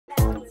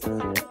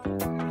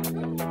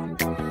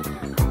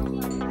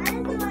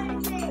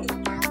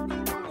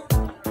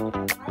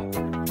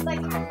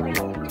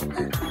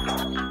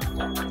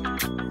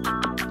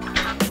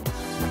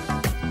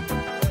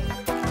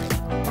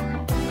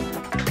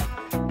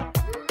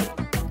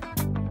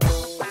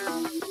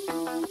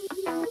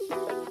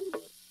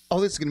Oh,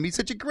 this is going to be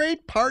such a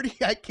great party.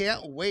 I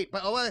can't wait.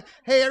 But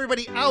hey,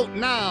 everybody, out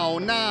now.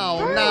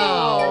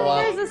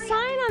 There's a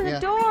sign on the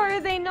door.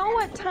 They know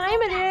what time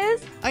it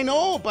is. I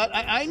know, but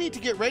I need to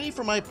get ready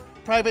for my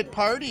private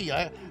party.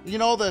 You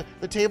know, the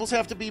tables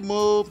have to be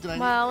moved. And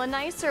Well, a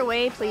nicer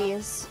way,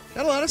 please.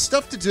 Got a lot of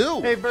stuff to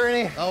do. Hey,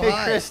 Bernie. Oh, hey,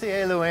 hi. Christy.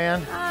 Hey,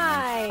 Luann.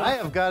 Hi. I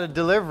have got a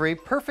delivery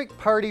perfect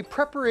party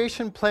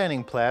preparation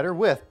planning platter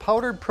with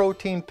powdered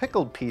protein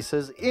pickled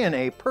pieces in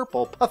a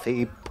purple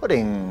puffy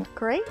pudding.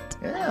 Great.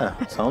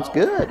 Yeah, sounds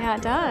good. Yeah,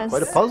 it does.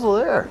 Quite a puzzle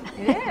there.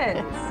 It is.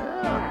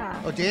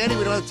 Yeah. Oh, Danny,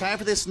 we don't have time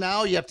for this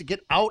now. You have to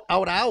get out.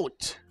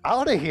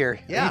 Out of here.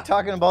 Yeah. Are you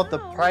talking about the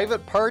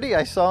private party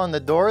I saw on the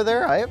door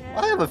there? I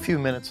have a few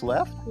minutes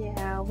left.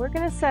 Yeah, we're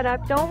going to set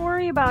up. Don't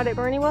worry about it,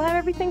 Bernie. We'll have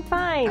everything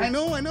fine. I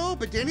know,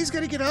 but Danny's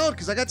got to get out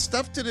because I got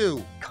stuff to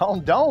do.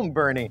 Calm down,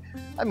 Bernie.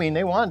 I mean,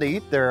 they wanted to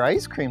eat their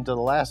ice cream to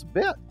the last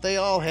bit. They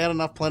all had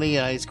plenty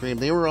of ice cream.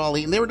 They were all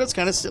eating. They were just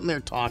kind of sitting there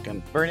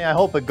talking. Bernie, I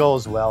hope it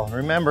goes well.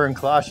 Remember in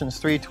Colossians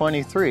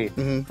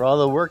 3:23, for all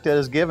the work that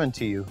is given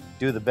to you,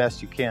 do the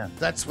best you can.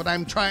 That's what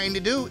I'm trying to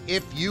do.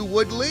 If you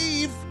would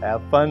leave.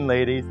 Have fun,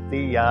 ladies.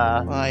 See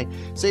ya. Bye.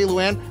 Say,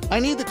 Luann, I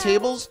need the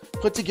tables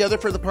put together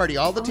for the party.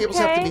 All the tables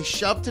have to be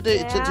shoved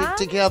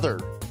together.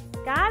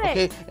 Got it.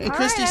 Okay, and All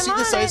Christy, right, see I'm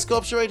this on ice it.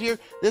 sculpture right here?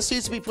 This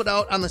needs to be put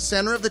out on the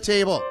center of the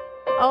table.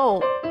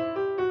 Oh.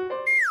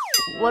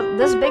 What,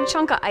 this big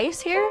chunk of ice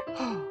here?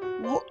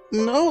 Well,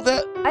 no,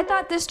 I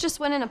thought this just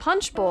went in a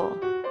punch bowl.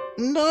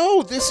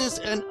 no, this is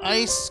an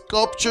ice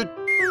sculpture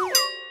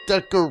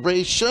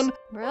decoration.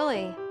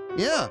 Really?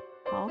 Yeah.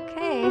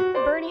 Okay.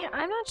 Bernie,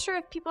 I'm not sure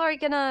if people are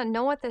gonna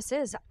know what this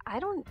is. I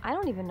don't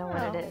even know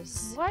what it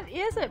is. What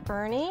is it,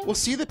 Bernie? Well,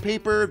 see the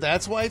paper?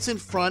 That's why it's in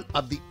front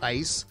of the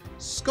ice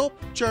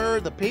sculpture.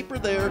 The paper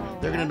there.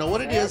 They're going to know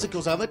what it is. It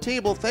goes on the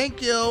table.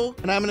 Thank you.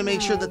 And I'm going to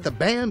make sure that the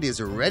band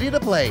is ready to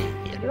play.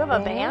 You have a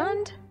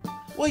band?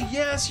 Well,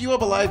 yes, you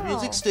have a live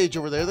music stage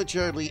over there that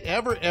you hardly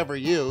ever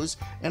use.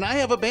 And I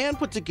have a band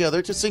put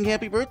together to sing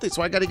happy birthday,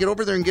 so I got to get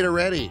over there and get it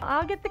ready.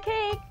 I'll get the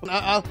cake.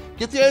 I'll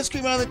get the ice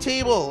cream on the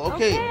table.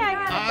 Okay, I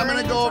got it, I'm going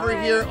to Bernie. go over It's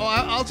all here. right.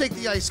 Oh, I'll take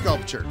the ice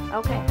sculpture.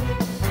 Okay.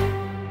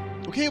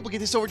 Okay, we'll get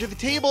this over to the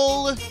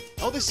table.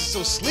 Oh, this is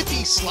so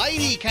slippy,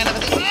 slidey kind of a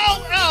thing.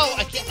 Ow,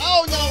 I can't.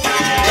 Oh, no.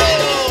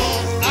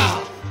 Oh,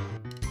 ow.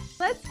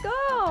 Let's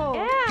go.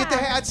 Yeah. Get the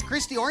hats,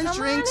 Christy, orange Come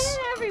drinks, on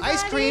in, everybody.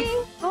 ice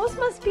cream. Those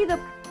must be the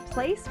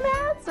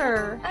placemats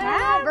or Ah,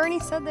 hats? Bernie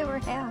said they were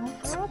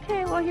hats.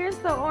 Okay, well, here's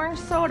the orange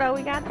soda.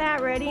 We got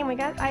that ready, and we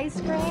got ice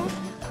cream.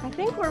 I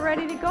think we're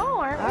ready to go,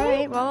 aren't we? All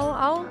right, well,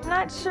 I'll I'm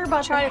not sure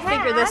about try the to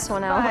figure this hats,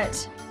 one out.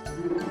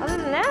 but other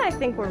than that, I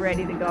think we're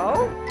ready to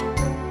go.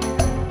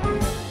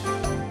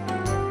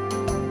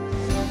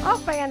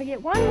 Oh, I gotta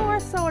get one more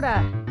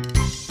soda.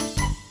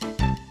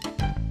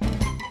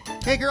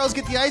 Hey, girls,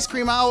 get the ice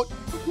cream out.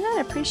 I'm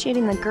not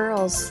appreciating the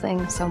girls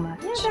thing so much.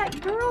 Yeah,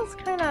 that girl's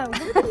kind of.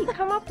 Where did you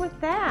come up with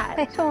that?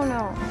 I don't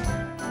know.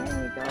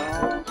 There you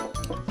go.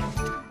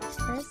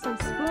 There's some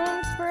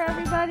spoons for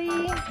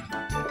everybody.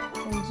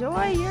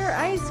 Enjoy your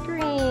ice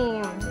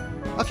cream.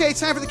 Okay, it's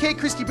time for the cake.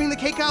 Christy, bring the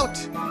cake out.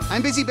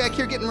 I'm busy back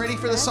here getting ready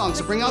for the song,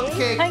 so bring out the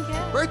cake.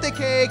 Birthday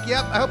cake.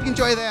 Yep, I hope you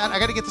enjoy that. I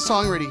got to get the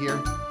song ready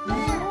here.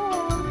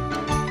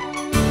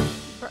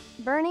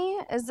 Bernie,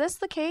 is this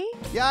the cake?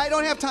 Yeah, I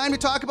don't have time to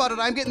talk about it.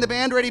 I'm getting the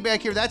band ready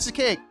back here. That's the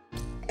cake.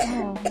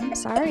 Oh, I'm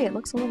sorry. It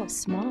looks a little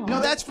small.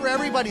 No, that's for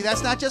everybody.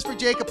 That's not just for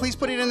Jacob. Please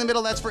put it in the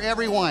middle. That's for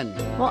everyone.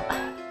 Well,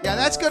 Yeah,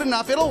 that's good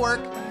enough. It'll work.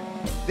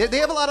 They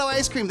have a lot of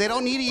ice cream. They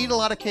don't need to eat a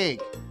lot of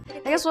cake.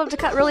 I guess we'll have to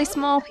cut really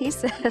small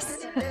pieces.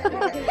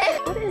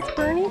 What is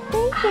Bernie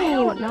thinking? I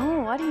don't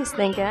know what he's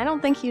thinking. I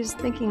don't think he's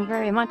thinking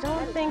very much. I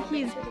don't think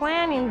he's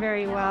planning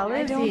very well, I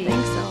is don't he?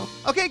 think so.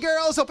 Okay,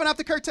 girls, open up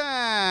the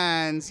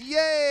curtains.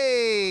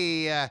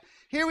 Yay!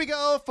 Here we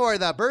go for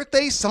the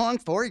birthday song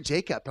for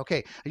Jacob.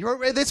 Okay,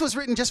 this was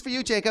written just for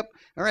you, Jacob.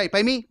 All right,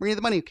 by me, bring you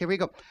the money. Okay, here we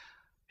go.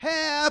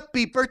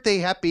 Happy birthday,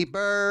 happy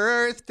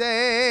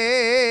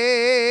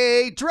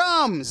birthday.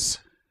 Drums.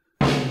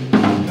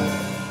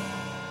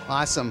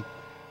 Awesome.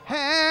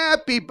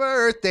 Happy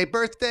birthday,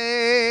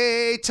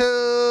 birthday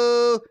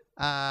to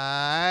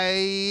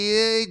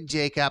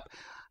Jacob.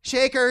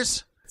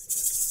 Shakers.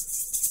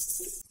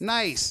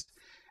 Nice.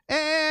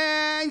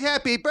 And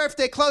happy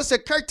birthday. Close the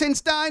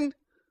curtains, done.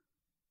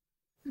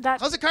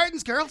 Close the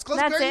curtains, girls. Close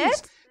the That's curtains.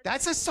 it?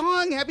 That's a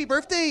song. Happy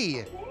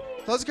birthday.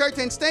 Close the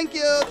curtains. Thank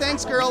you.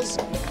 Thanks, girls.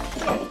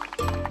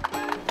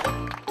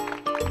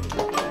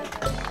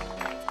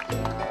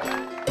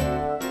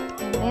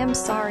 I am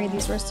sorry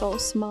these were so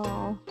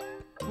small.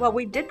 Well,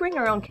 we did bring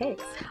our own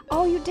cakes.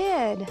 Oh, you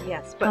did?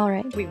 Yes, but All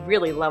right. we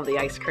really love the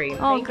ice cream.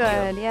 Oh, Thank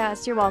good. you.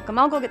 Yes, you're welcome.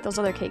 I'll go get those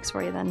other cakes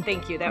for you then.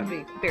 Thank you. That would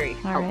be very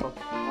All right.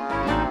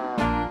 helpful.